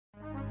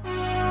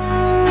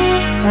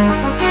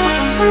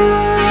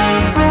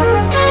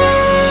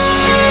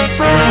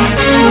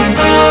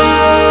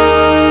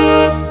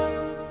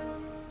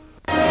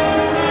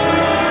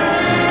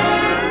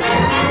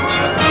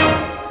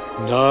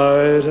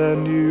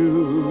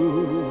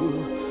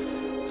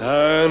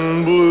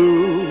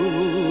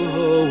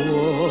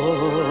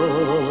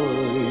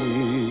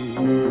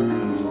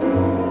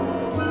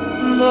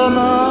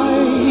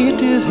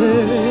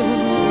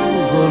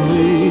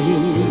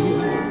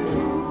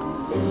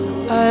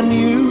and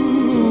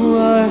you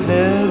are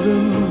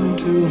heaven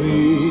to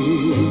me.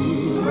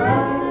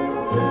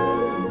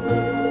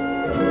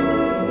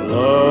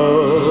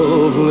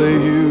 Lovely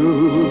you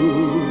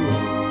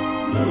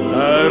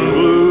and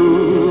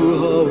blue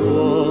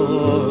Hawaii,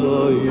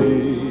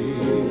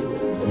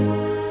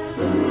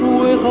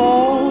 with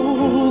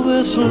all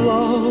this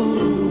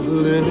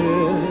loveliness,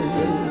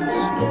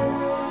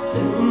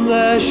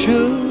 there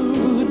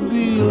should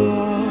be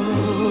love.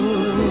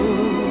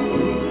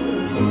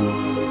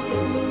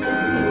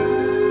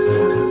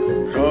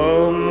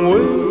 Come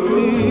with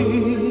me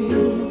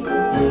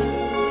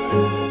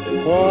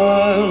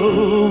while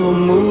the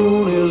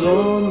moon is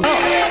on.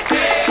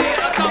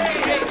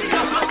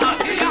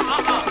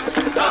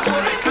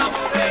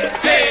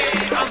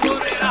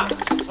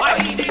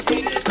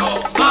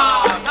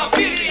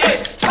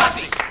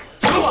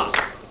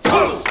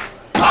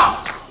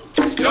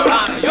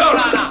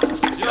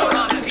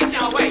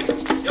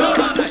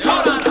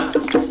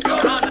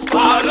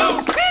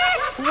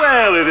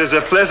 Well, it is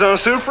a pleasant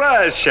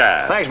surprise,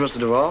 Chad. Thanks, Mr.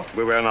 Duvall.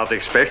 We were not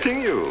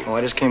expecting you. Oh,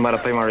 I just came by to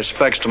pay my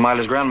respects to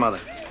Miley's grandmother.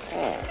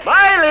 Oh.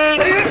 Miley!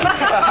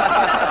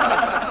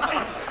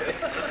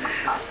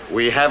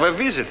 We have a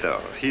visitor.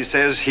 He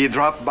says he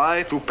dropped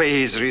by to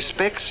pay his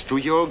respects to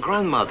your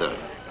grandmother.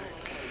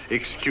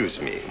 Excuse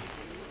me.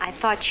 I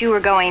thought you were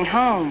going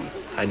home.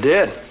 I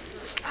did.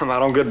 I'm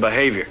out on good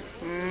behavior.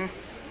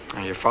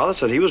 And your father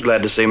said he was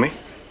glad to see me.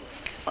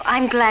 Well,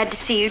 I'm glad to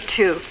see you,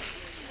 too.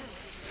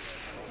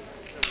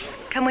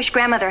 Come wish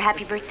Grandmother a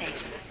happy birthday.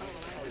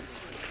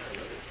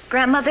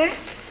 Grandmother,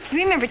 you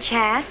remember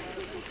Chad?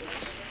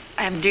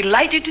 I'm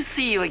delighted to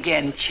see you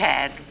again,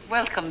 Chad.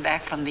 Welcome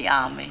back from the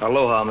army.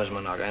 Aloha, Ms.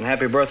 Monaga, and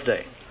happy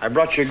birthday. I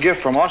brought you a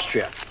gift from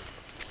Austria.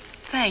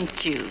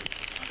 Thank you.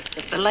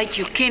 The light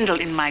you kindle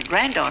in my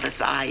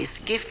granddaughter's eye is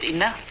gift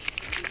enough.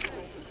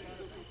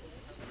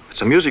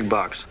 It's a music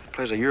box. It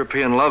plays a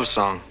European love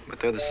song,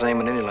 but they're the same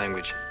in any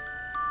language.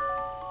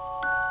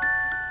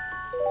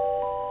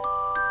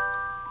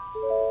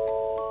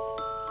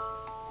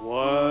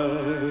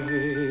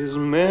 Wise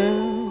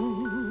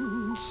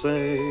men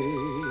say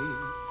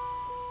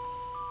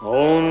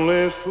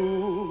only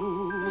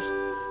fools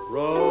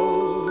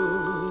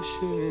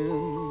rush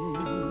in,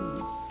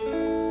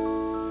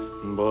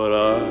 but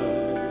I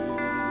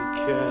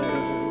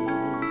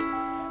can't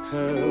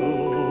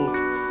help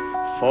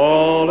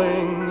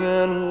falling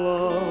in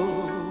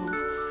love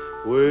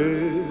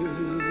with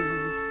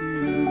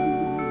you.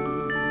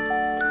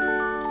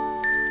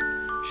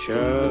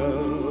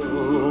 Shall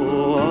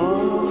I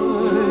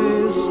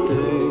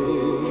stay?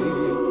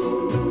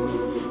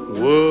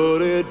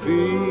 Would it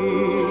be